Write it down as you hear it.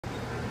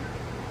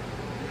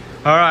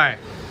All right,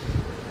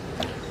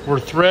 we're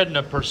threading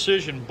a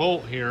precision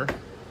bolt here.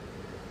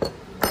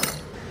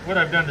 What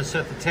I've done to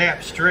set the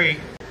tap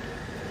straight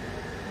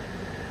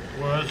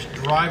was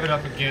drive it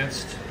up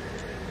against,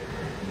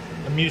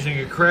 I'm using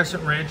a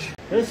crescent wrench.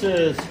 This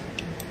is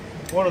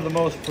one of the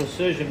most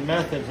precision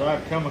methods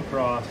I've come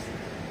across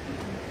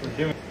for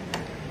doing.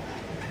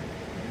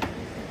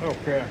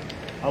 Okay,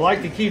 I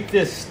like to keep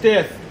this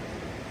stiff.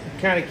 It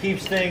kind of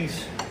keeps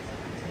things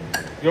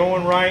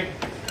going right.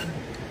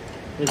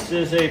 This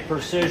is a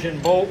precision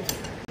bolt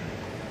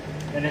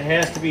and it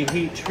has to be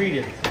heat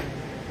treated.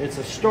 It's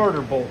a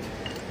starter bolt.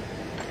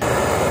 You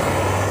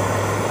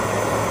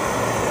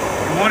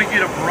want to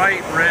get a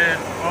bright red,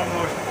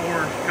 almost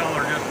orange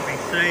color just to be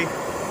safe.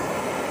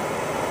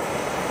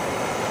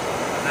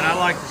 And I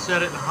like to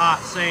set it in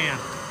hot sand.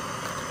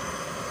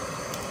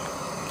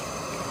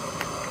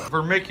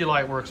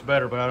 Vermiculite works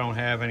better, but I don't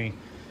have any.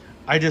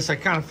 I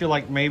kind of feel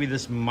like maybe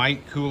this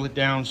might cool it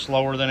down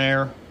slower than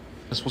air.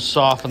 This will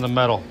soften the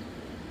metal.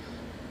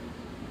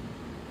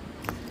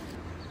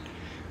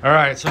 All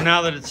right, so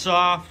now that it's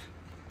soft,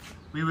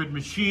 we would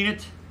machine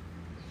it.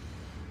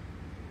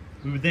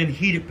 We would then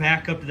heat it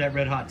back up to that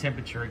red hot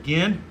temperature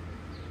again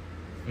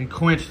and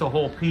quench the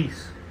whole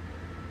piece.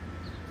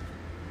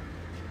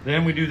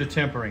 Then we do the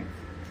tempering.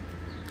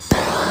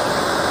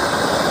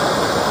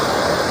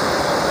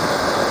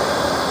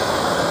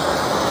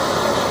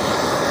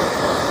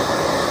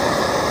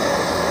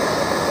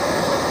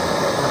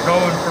 We're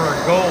going for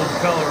a gold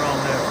color on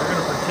this. We're going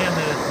to pretend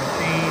that it's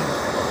machined.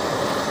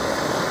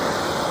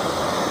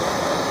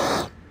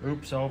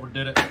 Oops, I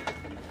overdid it.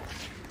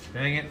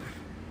 Dang it.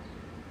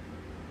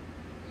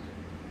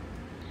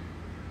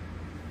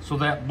 So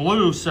that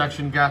blue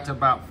section got to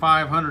about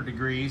 500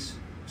 degrees,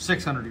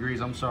 600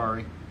 degrees, I'm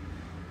sorry.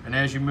 And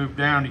as you move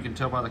down, you can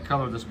tell by the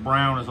color, this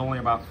brown is only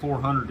about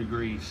 400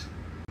 degrees.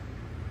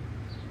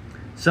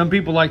 Some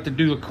people like to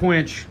do a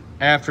quench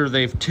after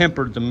they've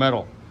tempered the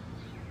metal.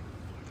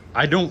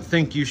 I don't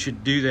think you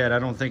should do that. I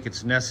don't think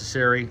it's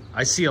necessary.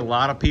 I see a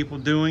lot of people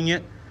doing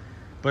it,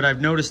 but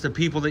I've noticed the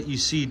people that you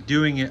see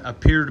doing it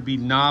appear to be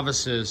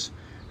novices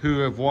who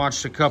have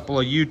watched a couple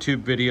of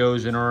YouTube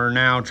videos and are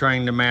now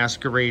trying to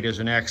masquerade as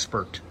an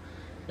expert.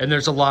 And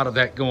there's a lot of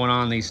that going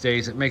on these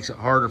days. It makes it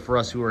harder for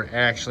us who are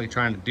actually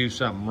trying to do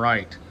something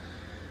right.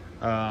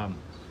 I've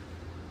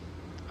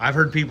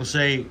heard people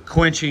say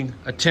quenching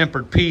a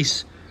tempered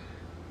piece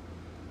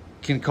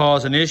can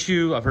cause an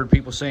issue. I've heard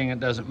people saying it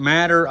doesn't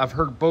matter. I've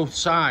heard both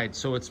sides,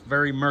 so it's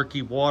very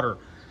murky water.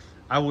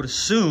 I would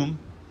assume,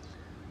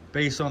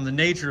 based on the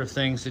nature of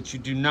things, that you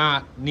do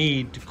not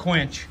need to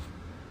quench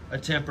a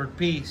tempered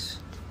piece.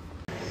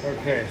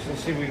 Okay, so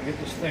let's see if we can get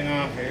this thing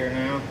off here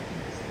now.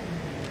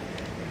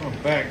 I'll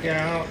back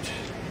out.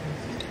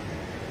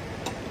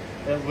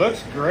 It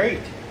looks great.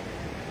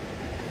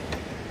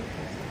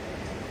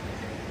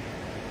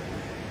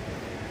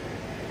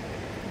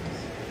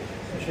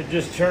 I should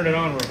just turn it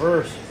on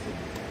reverse.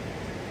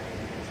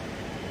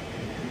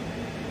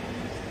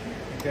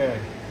 Okay.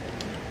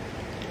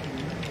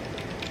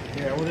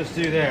 Yeah, we'll just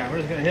do that. We're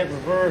just gonna hit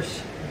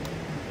reverse.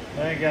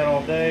 I ain't got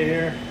all day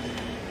here.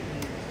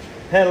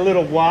 Had a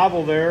little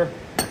wobble there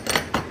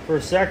for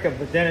a second,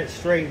 but then it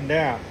straightened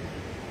out.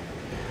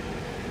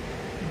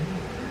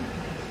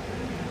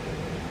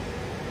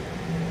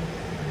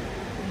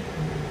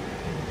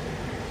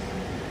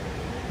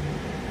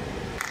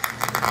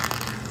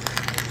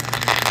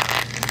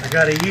 I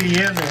got to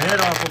EDM the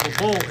head off of a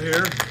bolt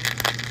here.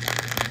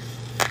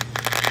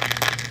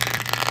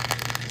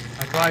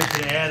 I probably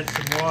could have added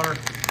some water.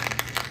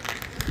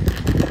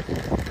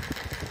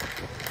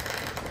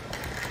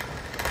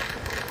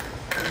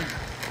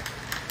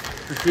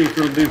 Let's see if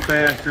it'll do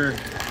faster.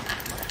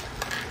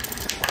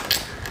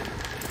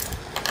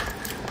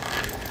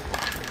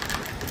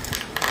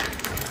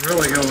 It's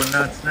really going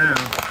nuts now.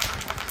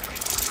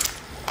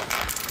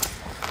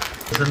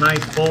 It's a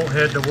nice bolt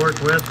head to work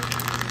with.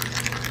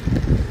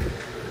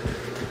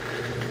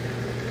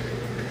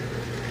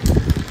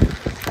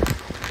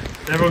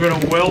 Then we're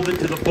going to weld it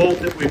to the bolt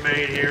that we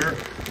made here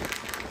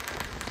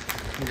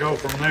and go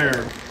from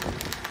there.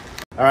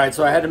 All right,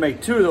 so I had to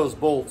make 2 of those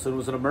bolts. It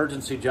was an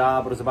emergency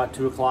job. It was about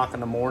 2 o'clock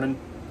in the morning.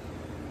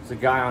 It's a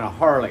guy on a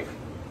Harley.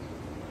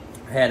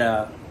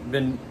 Had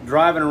been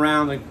driving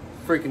around the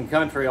freaking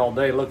country all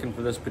day looking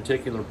for this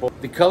particular bolt.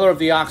 The color of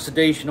the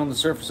oxidation on the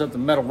surface of the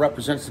metal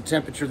represents the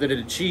temperature that it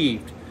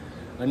achieved.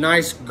 A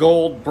nice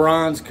gold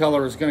bronze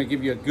color is going to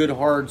give you a good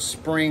hard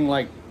spring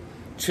like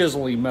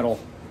chisel-y metal.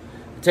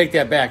 Take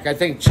that back. I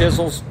think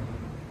chisels,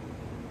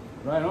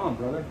 right on,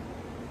 brother.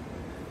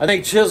 I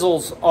think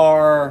chisels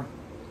are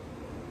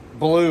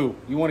blue.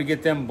 You want to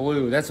get them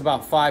blue. That's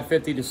about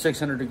 550 to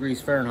 600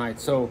 degrees Fahrenheit.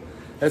 So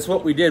that's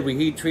what we did. We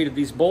heat treated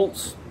these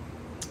bolts.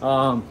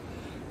 I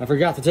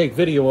forgot to take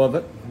video of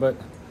it, but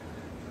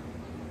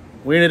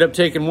we ended up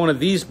taking one of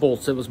these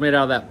bolts that was made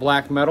out of that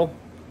black metal,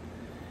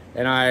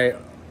 and I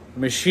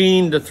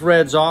machined the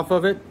threads off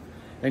of it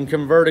and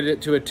converted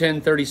it to a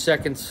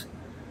 10/32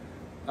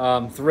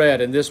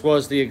 thread, and this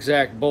was the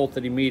exact bolt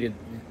that he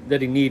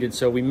needed.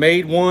 So we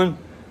made one,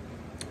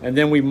 And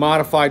then we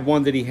modified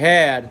one that he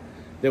had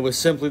that was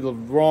simply the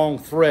wrong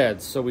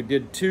threads. So we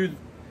did 2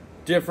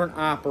 different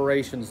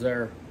operations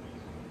there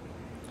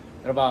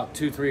at about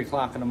 2, 3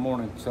 o'clock in the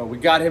morning. So we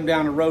got him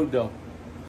down the road though.